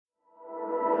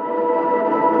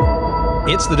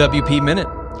It's the WP Minute.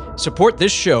 Support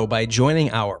this show by joining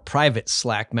our private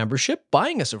Slack membership,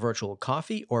 buying us a virtual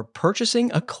coffee, or purchasing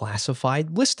a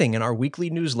classified listing in our weekly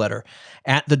newsletter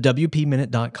at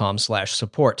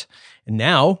thewpminute.com/support. And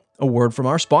now, a word from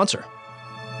our sponsor.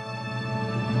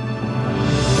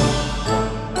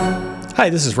 Hi,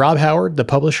 this is Rob Howard, the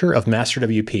publisher of Master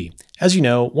WP. As you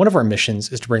know, one of our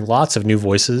missions is to bring lots of new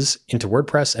voices into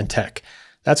WordPress and tech.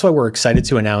 That's why we're excited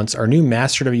to announce our new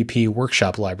Master WP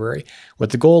workshop library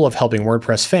with the goal of helping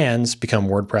WordPress fans become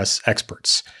WordPress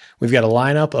experts. We've got a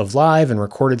lineup of live and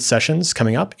recorded sessions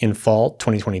coming up in fall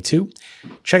 2022.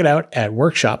 Check it out at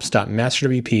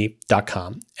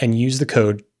workshops.masterwp.com and use the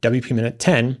code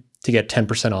WPMinute10 to get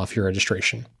 10% off your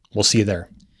registration. We'll see you there.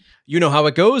 You know how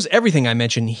it goes. Everything I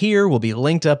mention here will be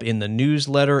linked up in the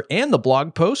newsletter and the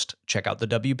blog post. Check out the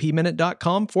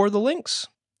WPMinute.com for the links.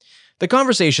 The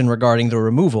conversation regarding the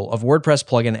removal of WordPress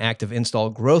plugin active install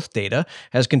growth data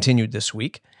has continued this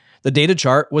week. The data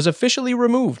chart was officially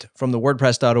removed from the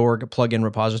WordPress.org plugin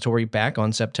repository back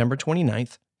on September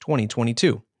 29th,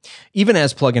 2022. Even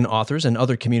as plugin authors and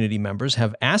other community members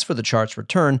have asked for the chart's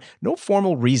return, no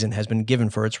formal reason has been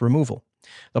given for its removal.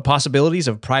 The possibilities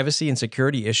of privacy and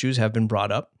security issues have been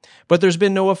brought up, but there's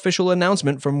been no official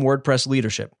announcement from WordPress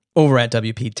leadership. Over at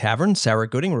WP Tavern, Sarah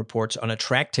Gooding reports on a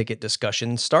track ticket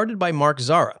discussion started by Mark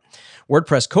Zara.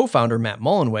 WordPress co-founder Matt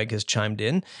Mullenweg has chimed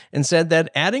in and said that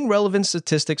adding relevant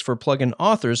statistics for plugin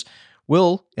authors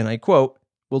will, and I quote,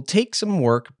 will take some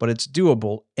work, but it's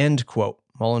doable, end quote.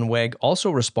 Mullenweg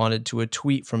also responded to a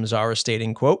tweet from Zara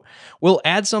stating, quote, we'll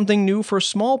add something new for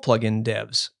small plugin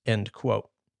devs, end quote.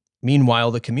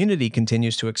 Meanwhile, the community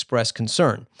continues to express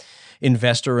concern.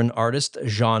 Investor and artist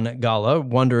Jean Gala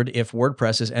wondered if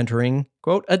WordPress is entering,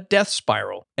 quote, a death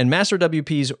spiral. And Master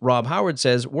WP's Rob Howard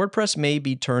says WordPress may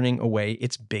be turning away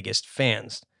its biggest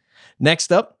fans.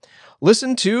 Next up,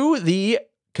 listen to the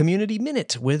Community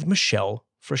Minute with Michelle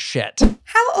Frechette.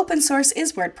 How open source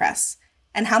is WordPress?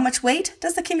 And how much weight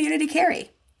does the community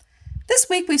carry? This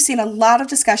week, we've seen a lot of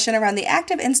discussion around the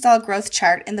active install growth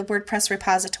chart in the WordPress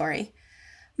repository.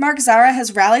 Mark Zara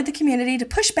has rallied the community to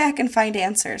push back and find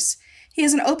answers. He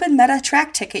has an open meta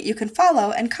track ticket you can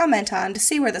follow and comment on to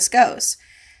see where this goes.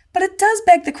 But it does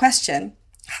beg the question,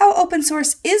 how open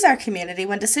source is our community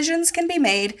when decisions can be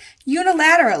made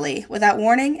unilaterally without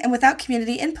warning and without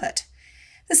community input?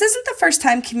 This isn't the first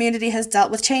time community has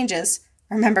dealt with changes.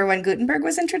 Remember when Gutenberg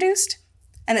was introduced?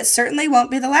 And it certainly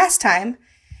won't be the last time.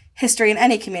 History in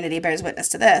any community bears witness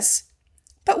to this.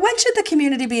 But when should the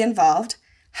community be involved?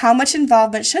 How much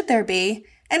involvement should there be?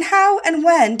 And how and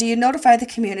when do you notify the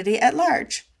community at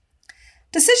large?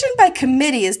 Decision by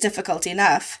committee is difficult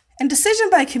enough, and decision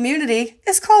by community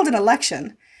is called an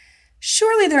election.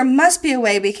 Surely there must be a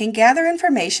way we can gather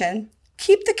information,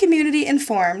 keep the community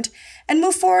informed, and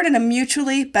move forward in a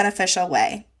mutually beneficial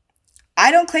way.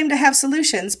 I don't claim to have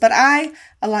solutions, but I,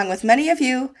 along with many of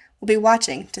you, will be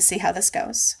watching to see how this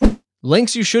goes.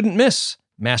 Links you shouldn't miss.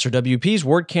 Master WP's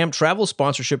WordCamp travel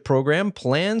sponsorship program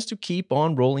plans to keep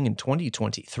on rolling in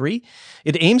 2023.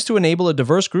 It aims to enable a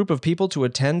diverse group of people to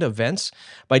attend events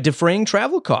by defraying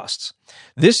travel costs.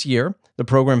 This year, the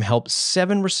program helped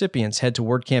 7 recipients head to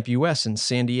WordCamp US in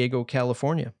San Diego,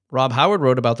 California. Rob Howard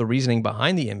wrote about the reasoning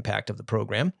behind the impact of the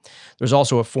program. There's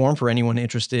also a form for anyone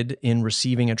interested in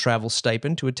receiving a travel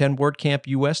stipend to attend WordCamp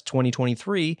US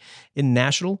 2023 in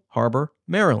National Harbor,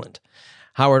 Maryland.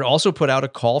 Howard also put out a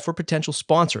call for potential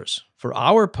sponsors. For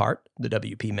our part, the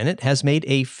WP Minute has made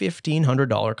a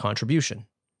 $1,500 contribution.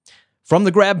 From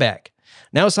the grab bag,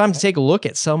 now it's time to take a look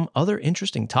at some other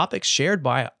interesting topics shared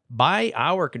by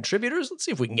our contributors. Let's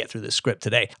see if we can get through this script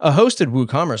today. A hosted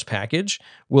WooCommerce package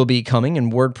will be coming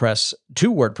in WordPress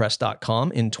to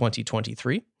WordPress.com in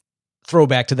 2023.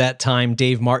 Throwback to that time,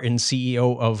 Dave Martin,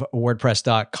 CEO of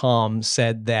WordPress.com,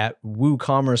 said that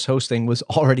WooCommerce hosting was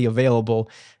already available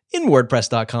in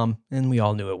WordPress.com, and we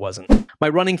all knew it wasn't. My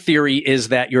running theory is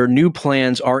that your new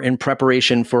plans are in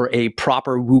preparation for a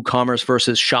proper WooCommerce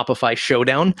versus Shopify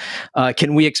showdown.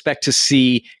 Can we expect to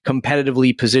see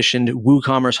competitively positioned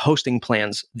WooCommerce hosting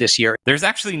plans this year? There's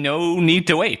actually no need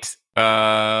to wait.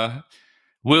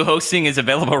 Woo hosting is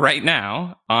available right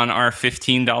now on our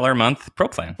 $15 a month pro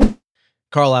plan.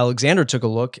 Carl Alexander took a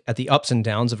look at the ups and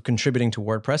downs of contributing to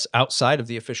WordPress outside of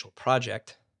the official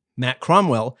project. Matt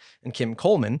Cromwell and Kim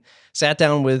Coleman sat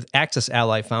down with Access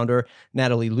Ally founder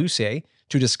Natalie Luce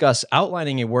to discuss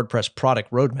outlining a WordPress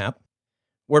product roadmap.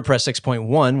 WordPress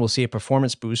 6.1 will see a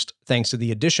performance boost thanks to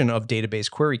the addition of database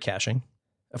query caching.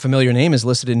 A familiar name is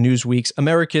listed in Newsweek's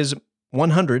America's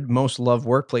 100 Most Loved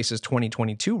Workplaces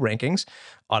 2022 rankings.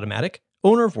 Automatic,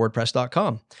 owner of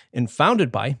WordPress.com, and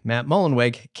founded by Matt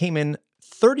Mullenweg, came in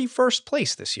 31st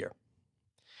place this year.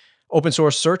 Open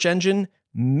source search engine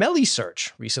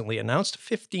MeliSearch recently announced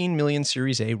 15 million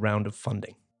Series A round of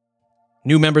funding.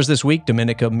 New members this week,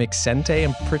 Dominica Mixente.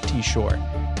 I'm pretty sure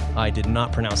I did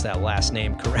not pronounce that last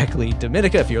name correctly.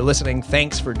 Dominica, if you're listening,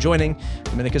 thanks for joining.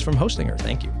 Dominica's from Hostinger.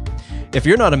 Thank you. If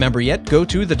you're not a member yet, go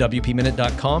to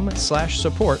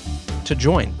thewpminute.com/support to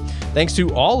join. Thanks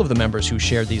to all of the members who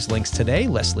shared these links today: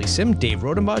 Leslie Sim, Dave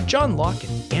Rodenbaugh, John Locke,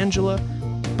 and Angela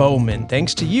Bowman.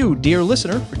 Thanks to you, dear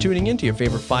listener, for tuning in to your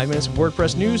favorite 5 minutes of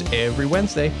WordPress news every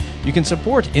Wednesday. You can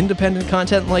support independent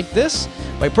content like this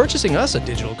by purchasing us a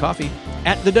digital coffee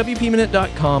at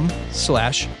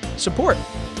thewpminute.com/support.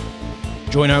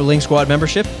 Join our Link Squad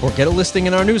membership or get a listing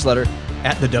in our newsletter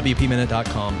at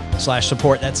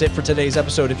thewpminute.com/support. That's it for today's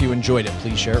episode. If you enjoyed it,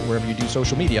 please share it wherever you do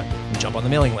social media and jump on the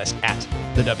mailing list at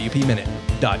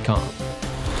thewpminute.com.